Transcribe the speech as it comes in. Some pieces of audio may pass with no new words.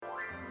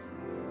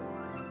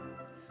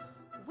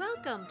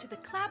Welcome to the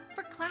Clap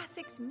for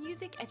Classics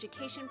Music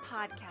Education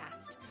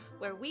Podcast,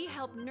 where we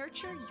help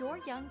nurture your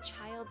young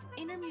child's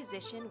inner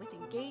musician with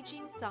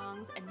engaging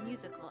songs and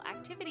musical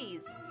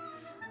activities.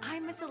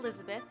 I'm Miss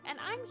Elizabeth, and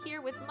I'm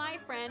here with my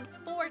friend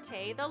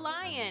Forte the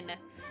Lion.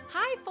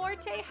 Hi,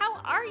 Forte, how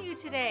are you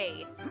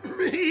today?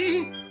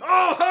 Me?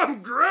 Oh,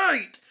 I'm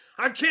great!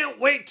 I can't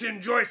wait to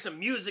enjoy some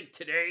music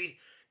today.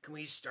 Can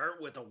we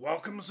start with a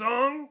welcome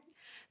song?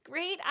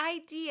 Great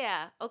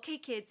idea. Okay,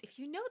 kids, if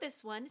you know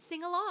this one,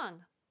 sing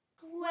along.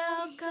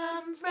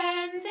 Welcome,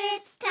 friends,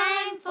 it's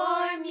time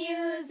for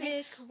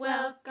music.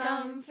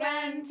 Welcome,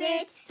 friends,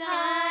 it's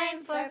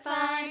time for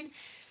fun.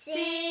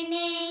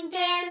 Singing,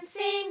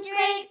 dancing,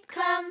 great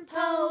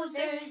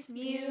composers.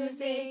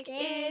 Music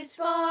is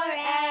for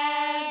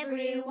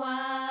everyone.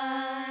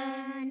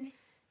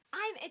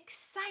 I'm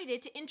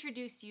excited to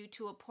introduce you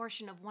to a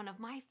portion of one of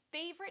my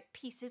favorite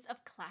pieces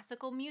of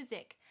classical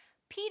music,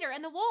 Peter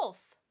and the Wolf.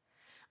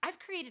 I've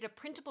created a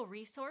printable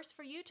resource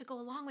for you to go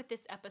along with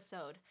this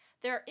episode.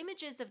 There are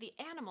images of the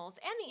animals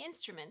and the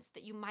instruments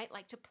that you might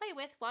like to play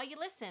with while you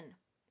listen.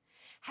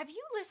 Have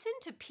you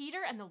listened to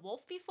Peter and the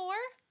Wolf before?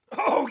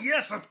 Oh,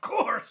 yes, of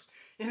course!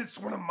 And it's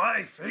one of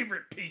my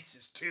favorite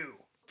pieces, too.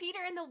 Peter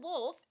and the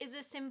Wolf is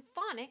a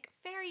symphonic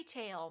fairy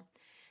tale.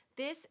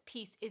 This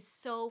piece is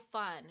so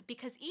fun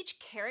because each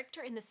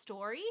character in the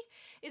story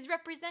is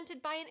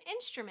represented by an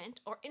instrument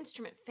or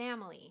instrument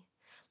family.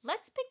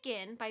 Let's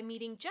begin by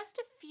meeting just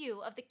a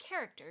few of the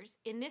characters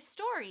in this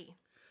story.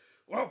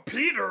 Well,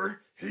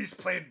 Peter, he's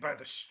played by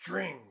the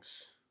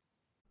strings.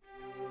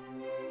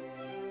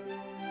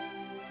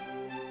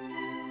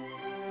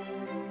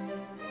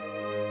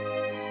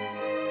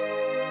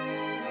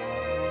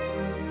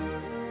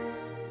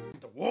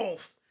 The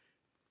wolf,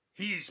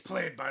 he's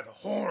played by the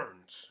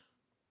horns.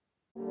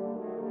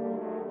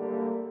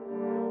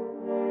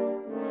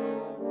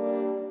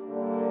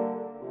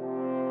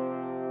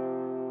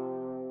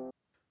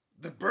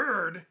 The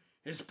bird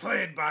is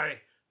played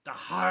by the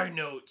high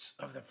notes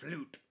of the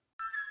flute.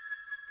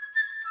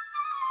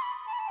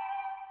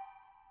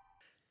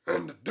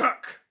 And the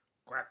duck,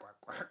 quack, quack,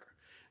 quack,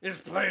 is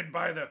played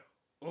by the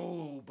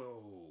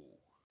oboe.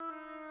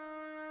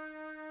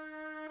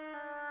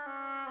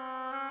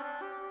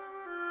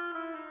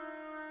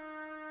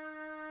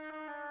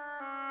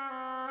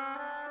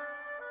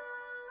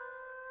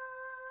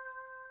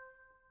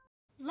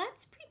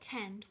 Let's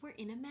pretend we're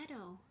in a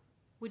meadow.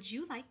 Would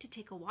you like to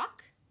take a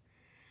walk?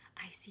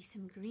 I see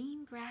some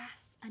green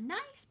grass, a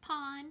nice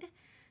pond,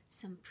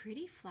 some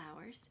pretty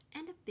flowers,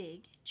 and a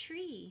big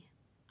tree.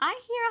 I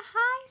hear a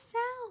high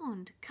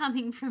sound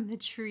coming from the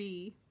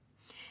tree.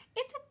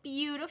 It's a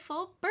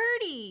beautiful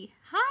birdie.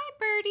 Hi,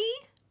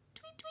 birdie.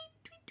 Tweet, tweet,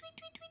 tweet, tweet,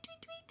 tweet, tweet,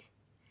 tweet, tweet.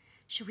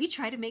 Should we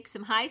try to make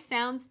some high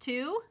sounds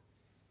too?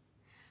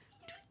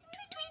 Tweet,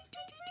 tweet, tweet,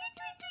 tweet, tweet,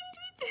 tweet,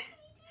 tweet, tweet.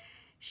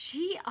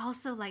 She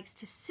also likes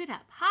to sit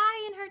up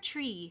high in her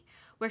tree,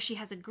 where she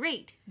has a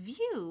great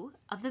view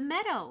of the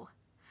meadow.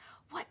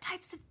 What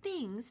types of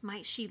things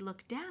might she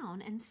look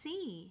down and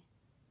see?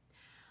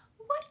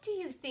 What do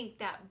you think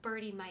that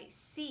birdie might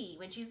see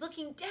when she's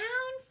looking down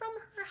from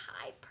her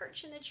high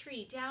perch in the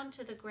tree down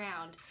to the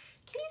ground?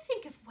 Can you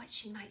think of what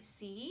she might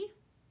see?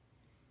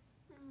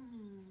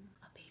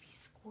 A baby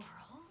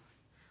squirrel.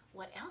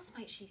 What else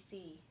might she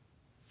see?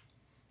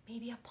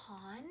 Maybe a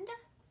pond?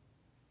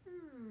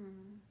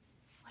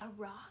 A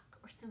rock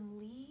or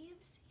some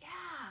leaves?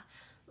 Yeah,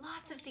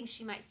 lots of things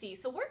she might see.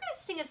 So we're going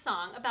to sing a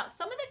song about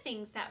some of the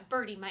things that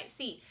birdie might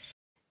see.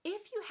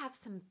 If you have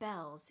some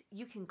bells,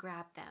 you can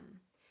grab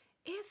them.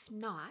 If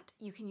not,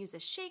 you can use a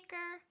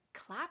shaker,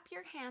 clap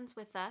your hands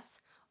with us,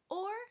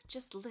 or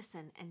just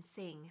listen and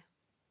sing.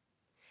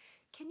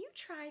 Can you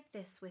try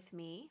this with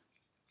me?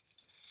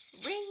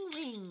 Ring,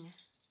 ring.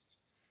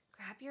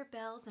 Grab your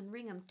bells and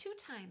ring them 2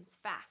 times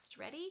fast.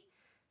 Ready?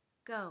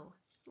 Go.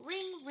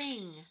 Ring,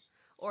 ring.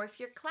 Or if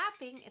you're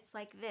clapping, it's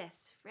like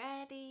this.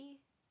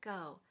 Ready,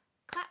 go.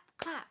 Clap,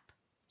 clap.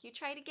 You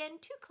try it again,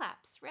 2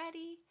 claps.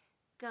 Ready,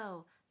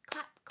 go.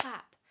 Clap,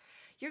 clap.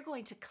 You're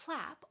going to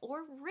clap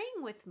or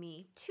ring with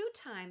me 2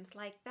 times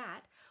like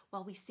that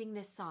while we sing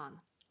this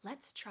song.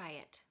 Let's try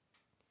it.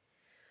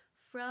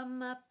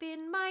 From up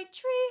in my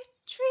tree,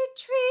 tree,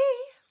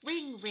 tree,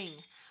 ring,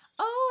 ring.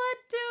 Oh,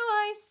 what do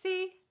I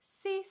see,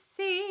 see,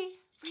 see?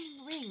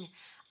 Ring, ring.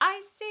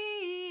 I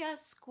see a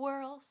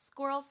squirrel,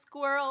 squirrel,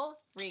 squirrel,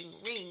 ring,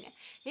 ring.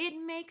 It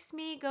makes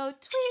me go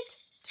tweet,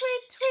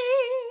 tweet,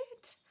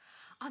 tweet.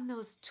 On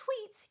those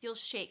tweets, you'll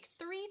shake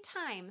 3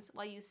 times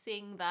while you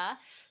sing the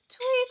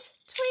tweet,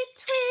 tweet,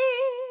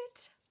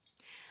 tweet.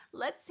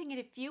 Let's sing it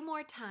a few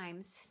more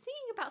times,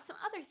 singing about some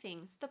other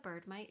things the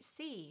bird might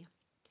see.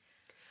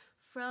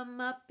 From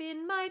up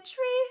in my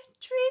tree,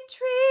 tree,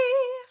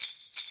 tree.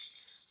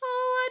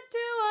 Oh, what do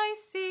I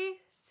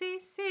see, see,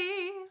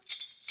 see?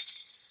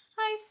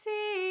 I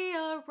see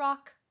a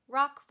rock,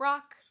 rock,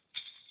 rock.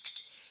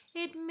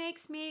 It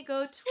makes me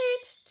go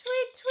tweet,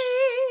 tweet,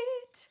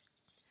 tweet.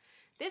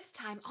 This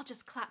time I'll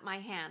just clap my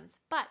hands,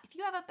 but if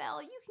you have a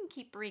bell, you can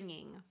keep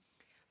ringing.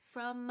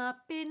 From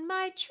up in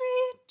my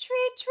tree,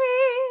 tree,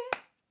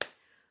 tree.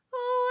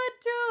 Oh,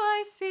 what do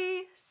I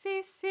see?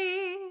 See.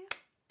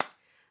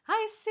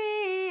 I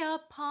see a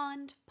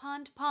pond.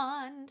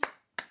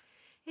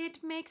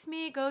 It makes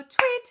me go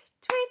tweet.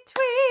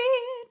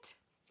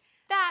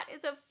 That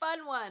is a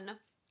fun one.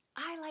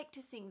 I like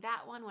to sing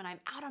that one when I'm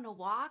out on a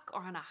walk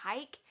or on a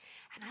hike,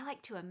 and I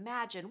like to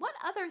imagine what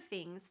other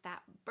things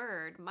that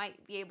bird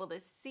might be able to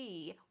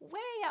see way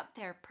up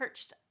there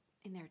perched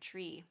in their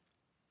tree.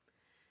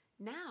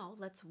 Now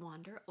let's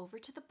wander over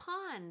to the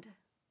pond.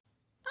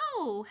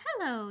 Oh,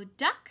 hello,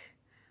 duck.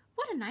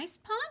 What a nice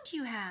pond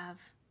you have.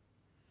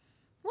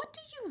 What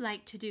do you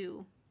like to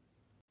do?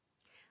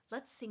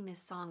 Let's sing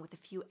this song with a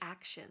few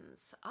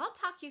actions. I'll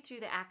talk you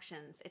through the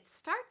actions. It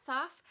starts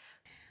off,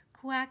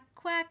 quack,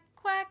 quack,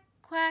 quack,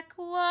 quack,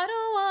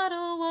 waddle,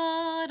 waddle,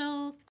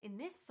 waddle. In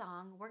this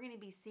song, we're going to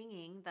be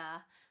singing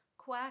the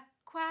quack,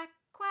 quack,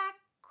 quack,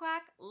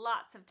 quack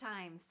lots of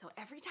times. So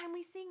every time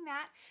we sing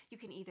that, you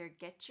can either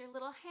get your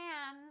little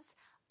hands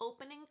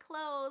open and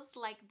close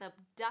like the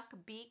duck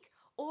beak,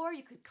 or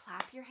you could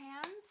clap your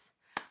hands.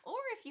 Or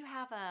if you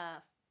have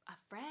a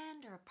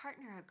friend or a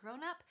partner, a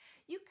grown-up,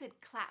 you could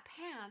clap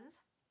hands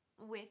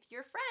with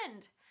your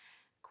friend.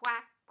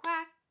 Quack,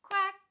 quack,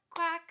 quack,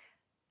 quack.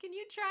 Can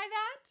you try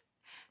that?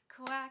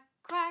 Quack,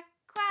 quack,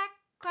 quack,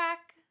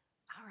 quack.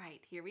 All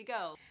right, here we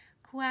go.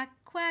 Quack,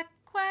 quack,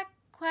 quack,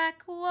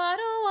 quack,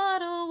 waddle,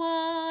 waddle,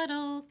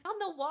 waddle. On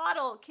the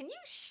waddle, can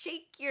you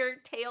shake your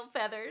tail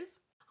feathers?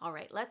 All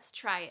right, let's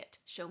try it.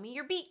 Show me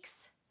your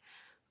beaks.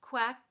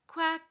 Quack,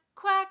 quack,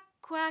 quack,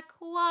 quack,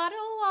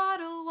 waddle,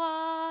 waddle,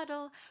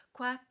 waddle.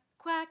 Quack,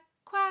 quack,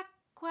 quack,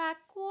 quack,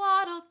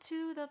 waddle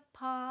to the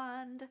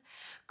pond.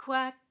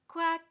 Quack,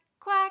 quack,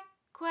 quack,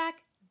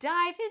 quack,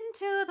 dive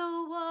into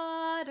the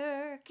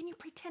water. Can you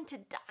pretend to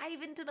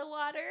dive into the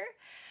water?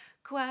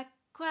 Quack,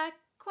 quack,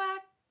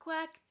 quack,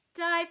 quack,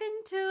 dive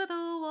into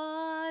the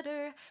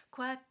water.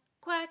 Quack,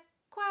 quack,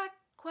 quack,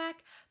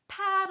 quack,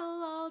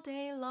 paddle all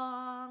day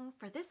long.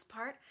 For this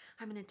part,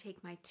 I'm going to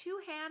take my two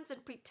hands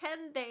and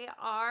pretend they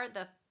are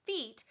the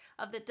feet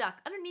of the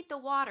duck underneath the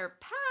water,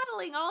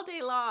 paddling all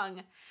day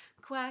long.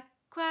 Quack,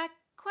 quack,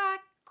 quack,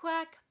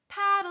 quack,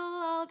 paddle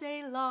all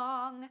day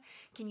long.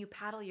 Can you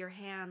paddle your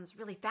hands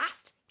really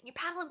fast? Can you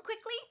paddle them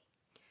quickly?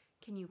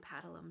 Can you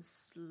paddle them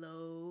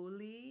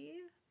slowly?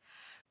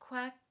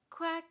 Quack,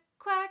 quack,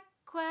 quack,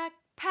 quack,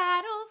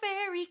 paddle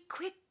very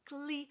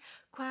quickly.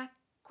 Quack,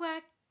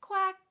 quack,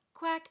 quack,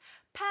 quack,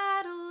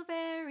 paddle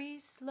very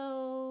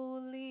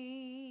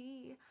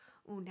slowly.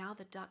 Ooh, now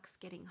the duck's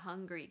getting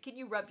hungry. Can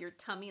you rub your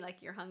tummy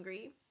like you're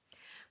hungry?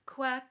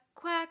 Quack,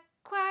 quack,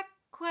 quack,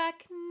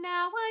 quack,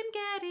 now I'm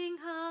getting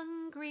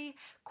hungry.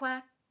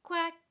 Quack,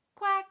 quack,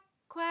 quack,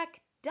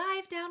 quack,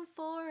 dive down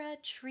for a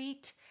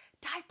treat.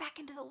 Dive back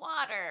into the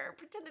water.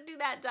 Pretend to do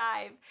that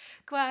dive.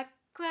 Quack,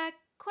 quack,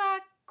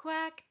 quack,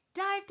 quack,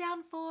 dive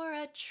down for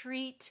a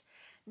treat.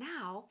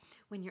 Now,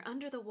 when you're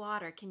under the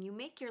water, can you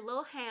make your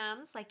little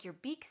hands like your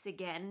beaks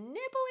again,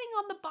 nibbling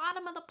on the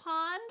bottom of the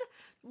pond,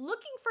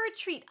 looking for a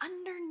treat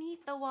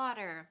underneath the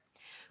water?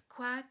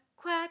 Quack,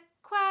 quack,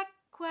 quack,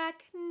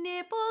 quack,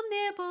 nibble,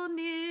 nibble,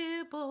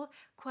 nibble.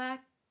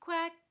 Quack,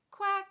 quack,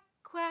 quack,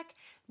 quack.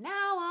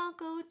 Now I'll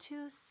go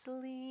to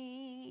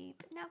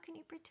sleep. Now can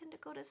you pretend to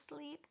go to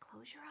sleep?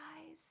 Close your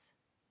eyes.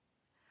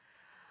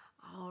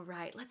 All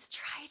right, let's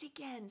try it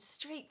again,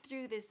 straight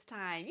through this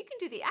time. You can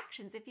do the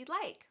actions if you'd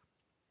like.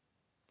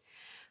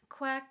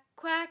 Quack,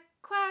 quack,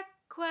 quack,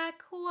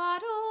 quack,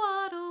 waddle,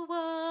 waddle,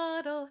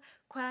 waddle.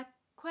 Quack,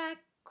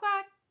 quack,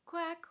 quack,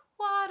 quack,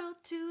 waddle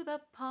to the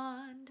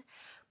pond.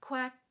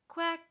 Quack,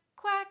 quack,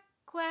 quack,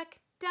 quack,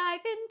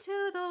 dive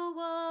into the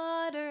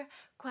water.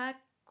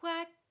 Quack,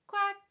 quack,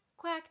 quack,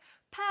 quack,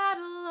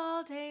 paddle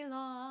all day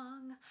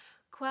long.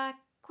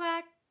 Quack,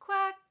 quack,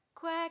 quack,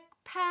 quack,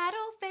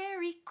 paddle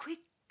very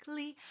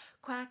quickly.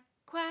 Quack,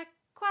 quack,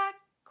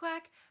 quack,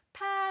 quack,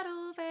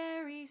 paddle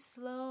very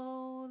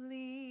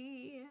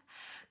slowly.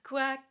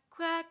 Quack,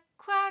 quack,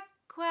 quack,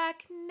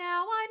 quack,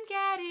 now I'm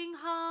getting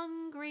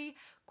hungry.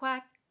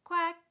 Quack,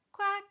 quack,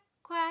 quack,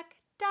 quack,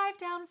 dive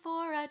down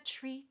for a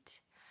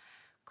treat.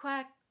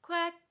 Quack,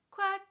 quack,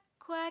 quack,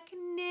 quack,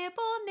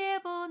 nibble,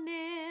 nibble,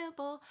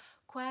 nibble.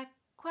 Quack,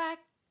 quack,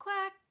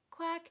 quack,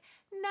 quack,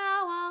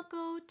 now I'll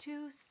go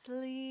to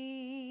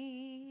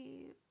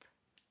sleep.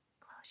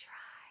 Close your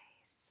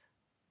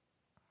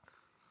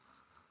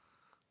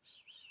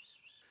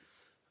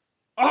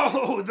eyes.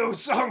 Oh,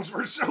 those songs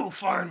were so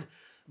fun.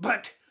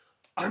 But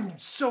I'm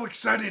so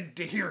excited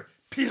to hear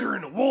Peter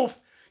and the Wolf.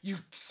 You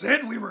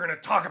said we were going to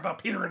talk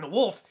about Peter and the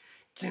Wolf.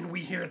 Can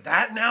we hear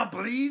that now,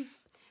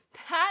 please?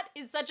 That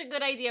is such a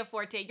good idea,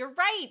 Forte. You're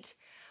right.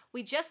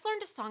 We just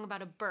learned a song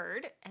about a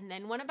bird and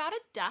then one about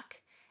a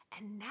duck.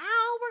 And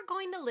now we're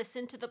going to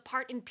listen to the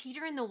part in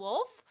Peter and the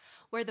Wolf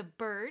where the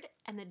bird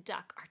and the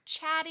duck are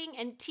chatting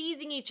and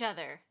teasing each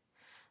other.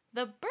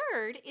 The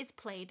bird is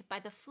played by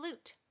the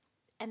flute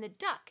and the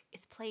duck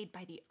is played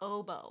by the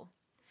oboe.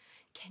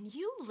 Can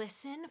you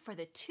listen for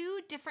the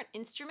two different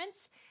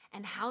instruments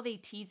and how they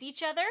tease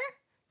each other?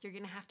 You're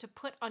going to have to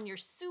put on your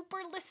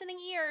super listening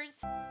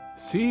ears.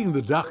 Seeing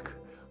the duck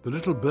The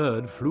little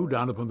bird flew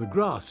down upon the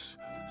grass,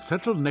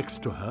 settled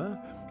next to her,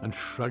 and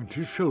shrugged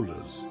his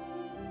shoulders.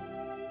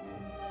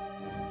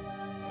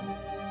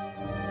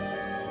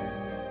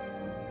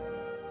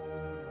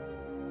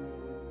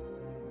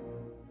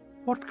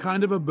 "What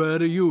kind of a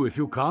bird are you if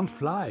you can't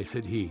fly?"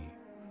 said he.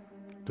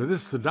 To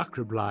this the duck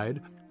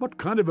replied, "What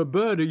kind of a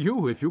bird are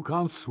you if you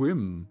can't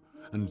swim?"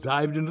 and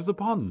dived into the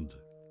pond.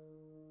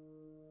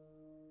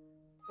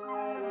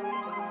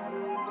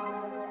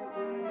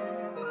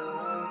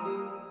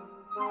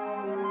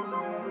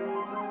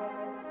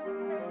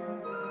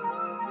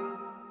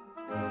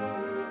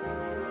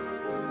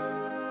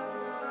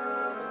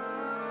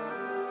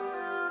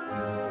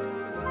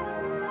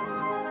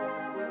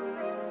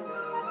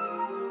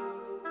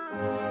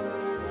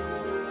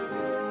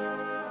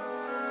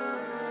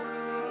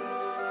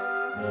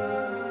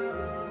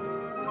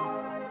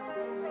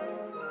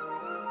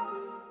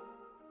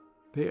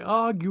 They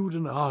argued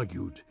and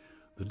argued,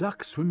 the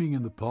duck swimming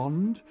in the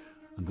pond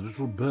and the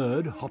little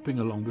bird hopping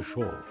along the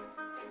shore.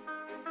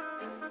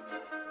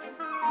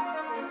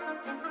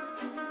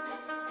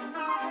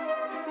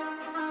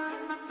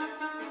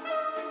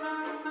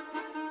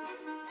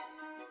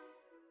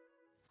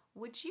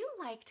 Would you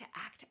like to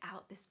act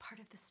out this part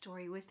of the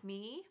story with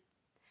me?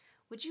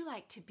 Would you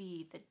like to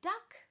be the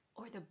duck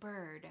or the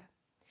bird?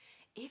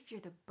 If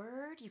you're the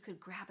bird, you could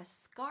grab a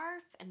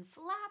scarf and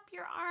flap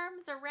your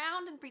arms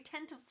around and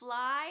pretend to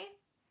fly.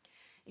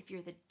 If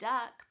you're the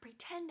duck,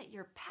 pretend that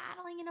you're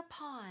paddling in a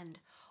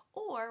pond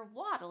or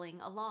waddling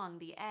along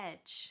the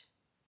edge.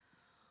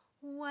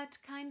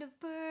 "What kind of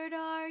bird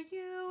are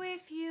you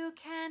if you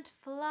can't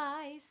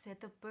fly?"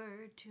 said the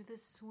bird to the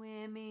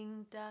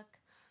swimming duck.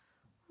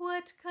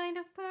 "What kind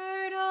of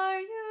bird are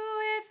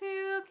you if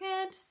you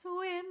can't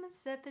swim?"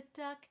 said the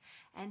duck,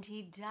 and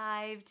he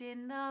dived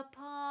in the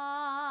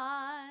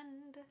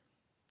pond.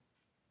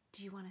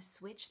 Do you want to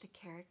switch the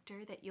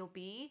character that you'll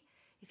be?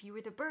 If you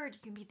were the bird, you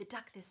can be the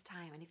duck this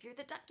time, and if you're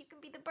the duck, you can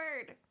be the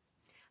bird.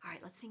 All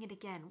right, let's sing it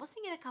again. We'll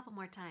sing it a couple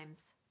more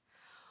times.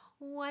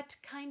 "What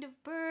kind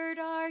of bird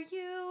are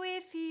you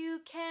if you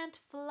can't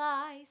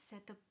fly?"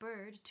 said the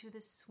bird to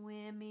the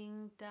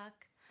swimming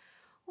duck.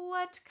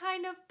 "What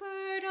kind of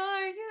bird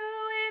are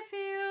you if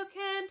you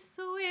can't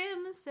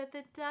swim?" said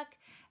the duck,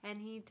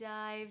 and he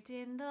dived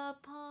in the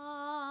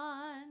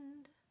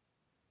pond.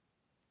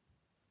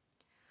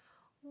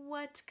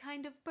 "What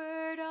kind of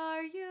bird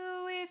are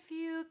you if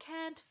you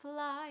can't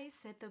fly?"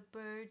 said the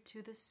bird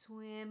to the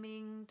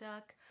swimming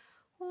duck.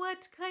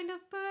 "What kind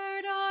of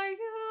bird are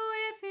you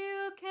if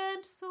you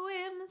can't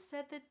swim?"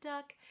 said the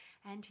duck,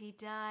 and he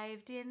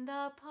dived in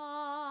the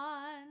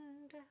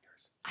pond.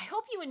 I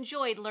hope you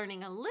enjoyed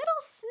learning a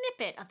little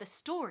snippet of the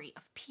story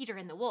of Peter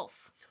and the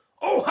Wolf.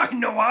 Oh, I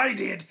know I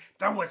did.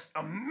 That was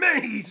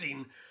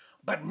amazing.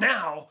 But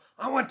now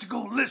I want to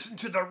go listen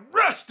to the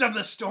rest of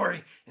the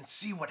story and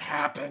see what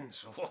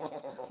happens.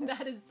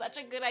 That is such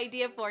a good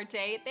idea,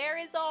 Forte. There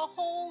is a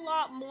whole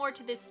lot more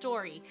to this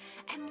story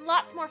and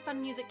lots more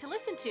fun music to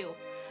listen to.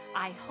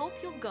 I hope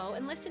you'll go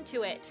and listen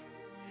to it.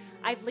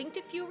 I've linked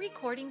a few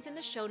recordings in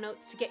the show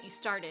notes to get you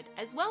started,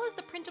 as well as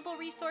the printable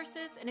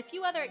resources and a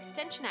few other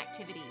extension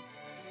activities.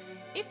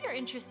 If you're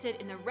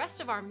interested in the rest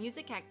of our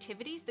music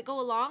activities that go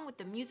along with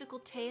the musical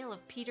tale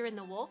of Peter and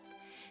the Wolf,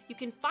 you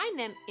can find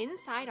them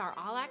inside our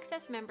All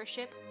Access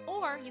membership,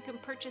 or you can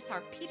purchase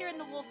our Peter and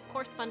the Wolf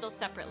course bundle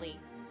separately.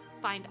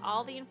 Find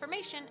all the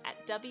information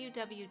at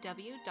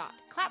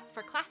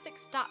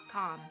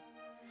www.clapforclassics.com.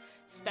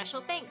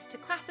 Special thanks to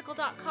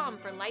Classical.com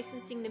for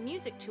licensing the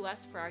music to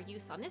us for our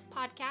use on this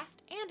podcast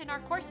and in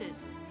our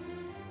courses.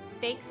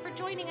 Thanks for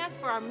joining us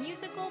for our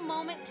musical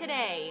moment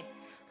today.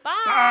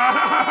 Bye!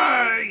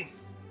 Bye!